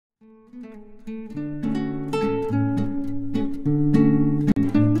What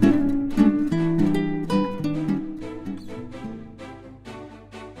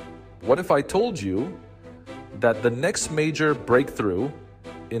if I told you that the next major breakthrough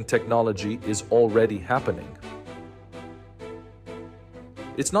in technology is already happening?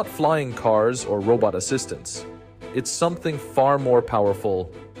 It's not flying cars or robot assistants. It's something far more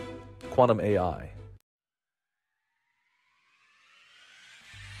powerful: quantum AI.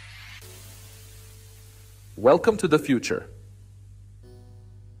 Welcome to the future.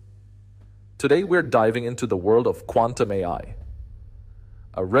 Today we're diving into the world of quantum AI,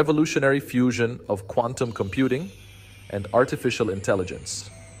 a revolutionary fusion of quantum computing and artificial intelligence.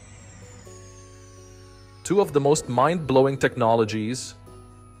 Two of the most mind-blowing technologies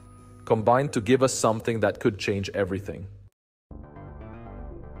combined to give us something that could change everything.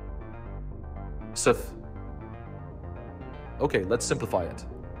 Sith. Okay, let's simplify it.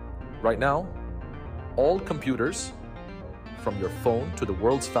 Right now, all computers, from your phone to the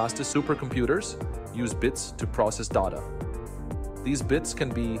world's fastest supercomputers, use bits to process data. These bits can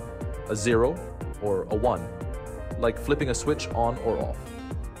be a 0 or a 1, like flipping a switch on or off.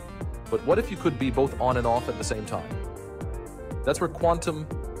 But what if you could be both on and off at the same time? That's where quantum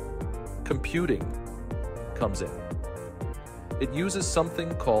computing comes in. It uses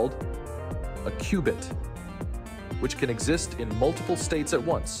something called a qubit, which can exist in multiple states at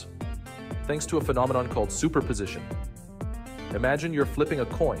once, thanks to a phenomenon called superposition. Imagine you're flipping a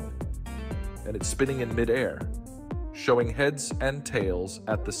coin, and it's spinning in midair, showing heads and tails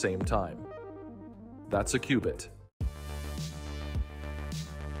at the same time. That's a qubit.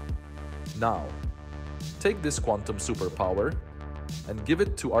 Now, take this quantum superpower and give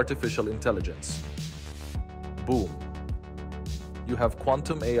it to artificial intelligence. Boom. You have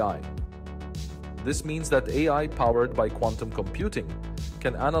quantum AI. This means that AI powered by quantum computing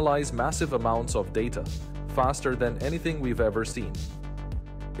can analyze massive amounts of data faster than anything we've ever seen.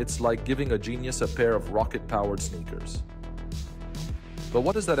 It's like giving a genius a pair of rocket-powered sneakers. But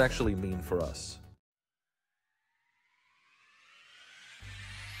what does that actually mean for us?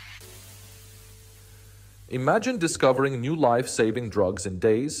 Imagine discovering new life-saving drugs in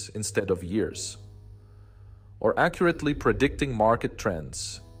days instead of years, or accurately predicting market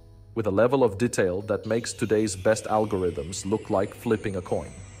trends with a level of detail that makes today's best algorithms look like flipping a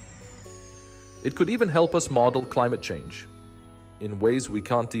coin. It could even help us model climate change in ways we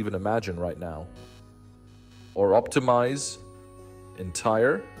can't even imagine right now, or optimize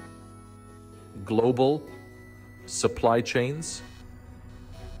entire global supply chains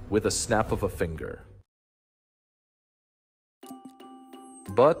with a snap of a finger.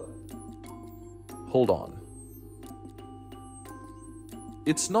 But hold on.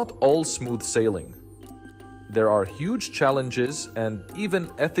 It's not all smooth sailing. There are huge challenges and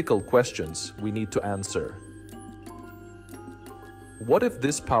even ethical questions we need to answer. What if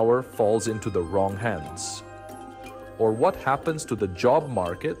this power falls into the wrong hands? Or what happens to the job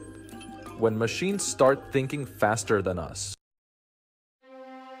market when machines start thinking faster than us?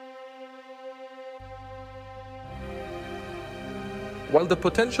 While the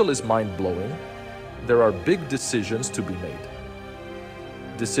potential is mind-blowing, there are big decisions to be made.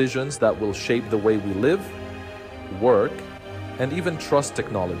 Decisions that will shape the way we live, work, and even trust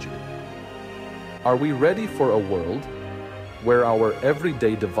technology. Are we ready for a world where our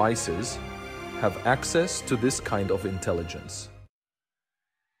everyday devices have access to this kind of intelligence?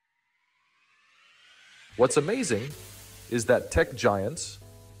 What's amazing is that tech giants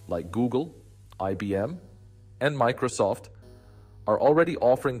like Google, IBM, and Microsoft are already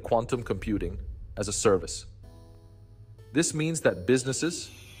offering quantum computing as a service. This means that businesses,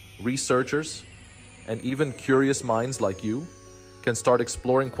 researchers, and even curious minds like you can start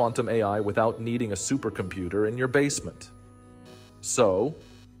exploring quantum AI without needing a supercomputer in your basement. So,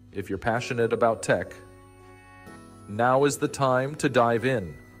 if you're passionate about tech, now is the time to dive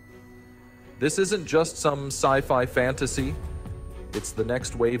in. This isn't just some sci-fi fantasy, it's the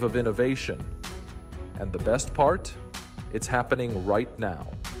next wave of innovation. And the best part? It's happening right now.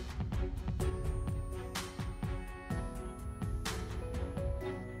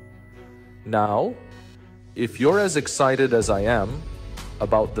 Now, if you're as excited as I am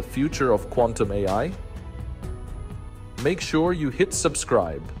about the future of quantum AI, make sure you hit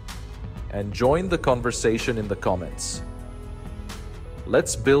subscribe and join the conversation in the comments.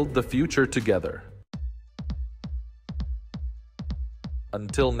 Let's build the future together.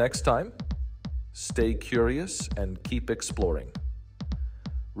 Until next time, stay curious and keep exploring.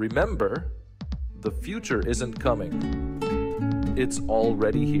 Remember, the future isn't coming. It's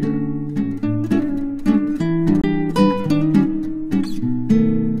already here.